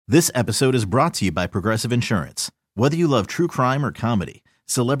This episode is brought to you by Progressive Insurance. Whether you love true crime or comedy,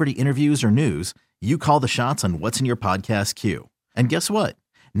 celebrity interviews or news, you call the shots on what's in your podcast queue. And guess what?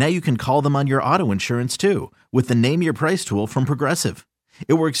 Now you can call them on your auto insurance too with the Name Your Price tool from Progressive.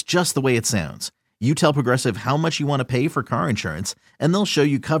 It works just the way it sounds. You tell Progressive how much you want to pay for car insurance, and they'll show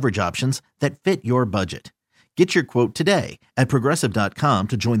you coverage options that fit your budget. Get your quote today at Progressive.com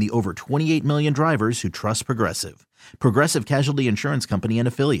to join the over 28 million drivers who trust Progressive. Progressive Casualty Insurance Company and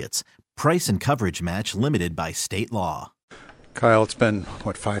Affiliates. Price and coverage match limited by state law. Kyle, it's been,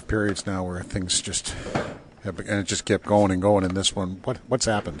 5 periods now where things just have, and it just kept going and going in this one. What's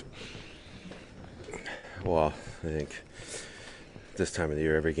happened? Well, I think this time of the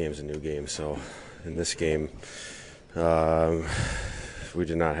year, every game's a new game. So in this game, we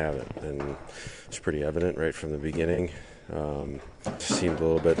did not have it. And it's pretty evident right from the beginning. We just seemed a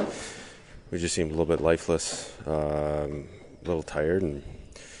little bit lifeless, a little tired, and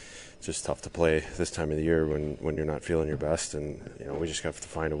just tough to play this time of the year when you're not feeling your best. And we just have to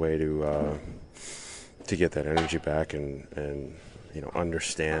find a way to get that energy back and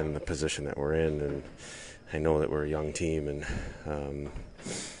understand the position that we're in. And I know that we're a young team, and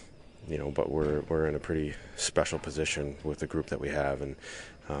but we're in a pretty special position with the group that we have, and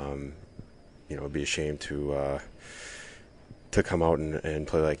it'd be a shame to come out and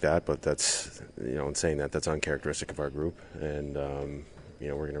play like that. But that's in saying that, that's uncharacteristic of our group, and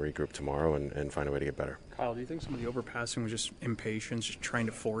we're going to regroup tomorrow and find a way to get better. Kyle, do you think some of the overpassing was just impatience, just trying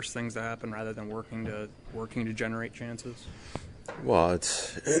to force things to happen rather than working to generate chances? Well,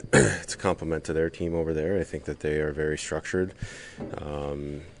 it's a compliment to their team over there. I think that they are very structured.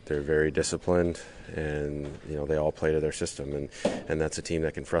 They're very disciplined, and they all play to their system. And that's a team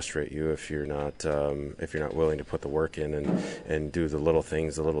that can frustrate you if you're not willing to put the work in and do the little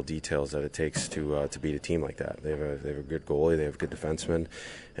things, the little details that it takes to beat a team like that. They have a good goalie, they have good defensemen,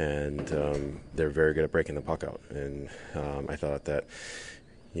 and they're very good at breaking the puck out. And I thought that.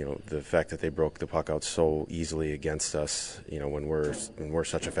 The fact that they broke the puck out so easily against us, when we're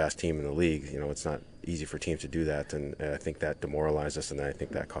such a fast team in the league, it's not easy for teams to do that, and I think that demoralized us, and I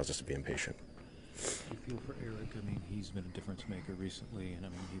think that caused us to be impatient. You feel for Eric? I mean, he's been a difference maker recently, and I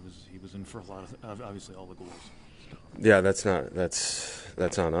mean, he was in for a lot of obviously all the goals. Yeah, that's on us.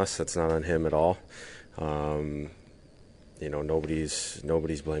 That's not on him at all.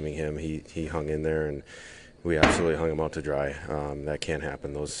 Nobody's blaming him. He hung in there, and we absolutely hung him out to dry. That can't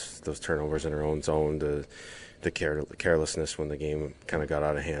happen. Those turnovers in our own zone, the carelessness when the game kind of got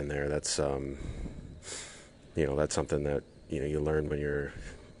out of hand there. That's that's something that you learn when you're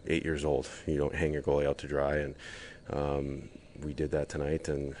 8 years old. You don't hang your goalie out to dry, and we did that tonight.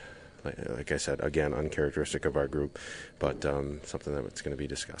 And like I said, again, uncharacteristic of our group, but something that's going to be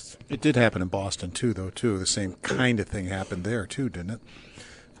discussed. It did happen in Boston too, though. The same kind of thing happened there too, didn't it?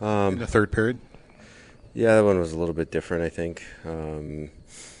 In the third period. Yeah, that one was a little bit different, I think. We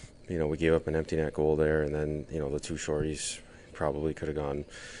gave up an empty net goal there, and then, the two shorties probably could have gone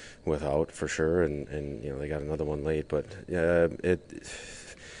without for sure, and they got another one late. But yeah,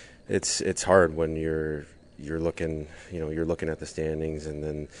 it's hard when you're looking at the standings, and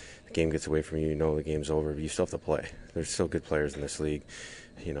then the game gets away from you. The game's over, but you still have to play. There's still good players in this league.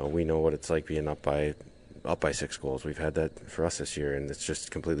 We know what it's like being up by 6 goals. We've had that for us this year, and it's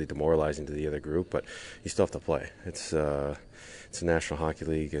just completely demoralizing to the other group, but you still have to play. It's a National Hockey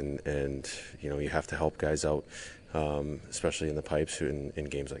League, and you have to help guys out, especially in the pipes in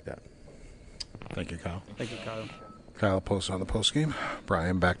games like that. Thank you, Kyle. Thank you, Kyle. Kyle Post on the postgame.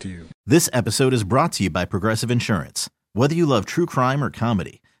 Brian, back to you. This episode is brought to you by Progressive Insurance. Whether you love true crime or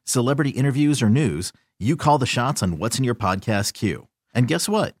comedy, celebrity interviews or news, you call the shots on what's in your podcast queue. And guess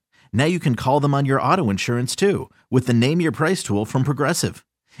what? Now you can call them on your auto insurance too with the Name Your Price tool from Progressive.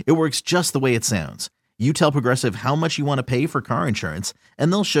 It works just the way it sounds. You tell Progressive how much you want to pay for car insurance,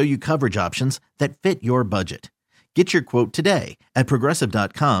 and they'll show you coverage options that fit your budget. Get your quote today at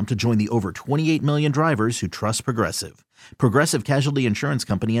Progressive.com to join the over 28 million drivers who trust Progressive. Progressive Casualty Insurance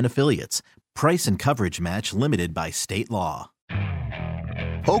Company and Affiliates. Price and coverage match limited by state law.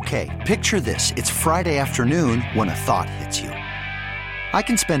 Okay, picture this. It's Friday afternoon when a thought hits you. I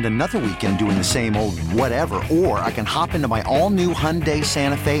can spend another weekend doing the same old whatever, or I can hop into my all-new Hyundai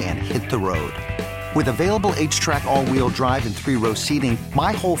Santa Fe and hit the road. With available H-Track all-wheel drive and 3-row seating,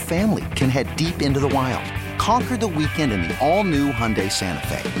 my whole family can head deep into the wild. Conquer the weekend in the all-new Hyundai Santa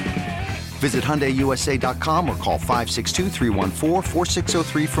Fe. Visit HyundaiUSA.com or call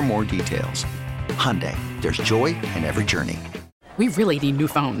 562-314-4603 for more details. Hyundai, there's joy in every journey. we really need new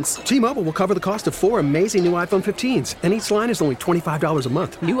phones. T-Mobile will cover the cost of 4 amazing new iPhone 15s, and each line is only $25 a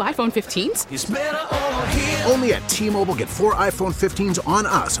month. New iPhone 15s? It's better over here. Only at T-Mobile, get 4 iPhone 15s on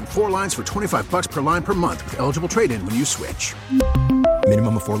us and 4 lines for $25 per line per month with eligible trade-in when you switch.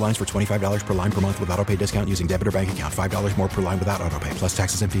 Minimum of 4 lines for $25 per line per month with autopay discount using debit or bank account. $5 more per line without autopay, plus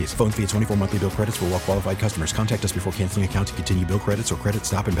taxes and fees. Phone fee at 24 monthly bill credits for well-qualified customers. Contact us before canceling account to continue bill credits or credit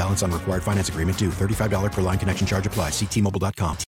stop and balance on required finance agreement due. $35 per line connection charge applies. See T-Mobile.com.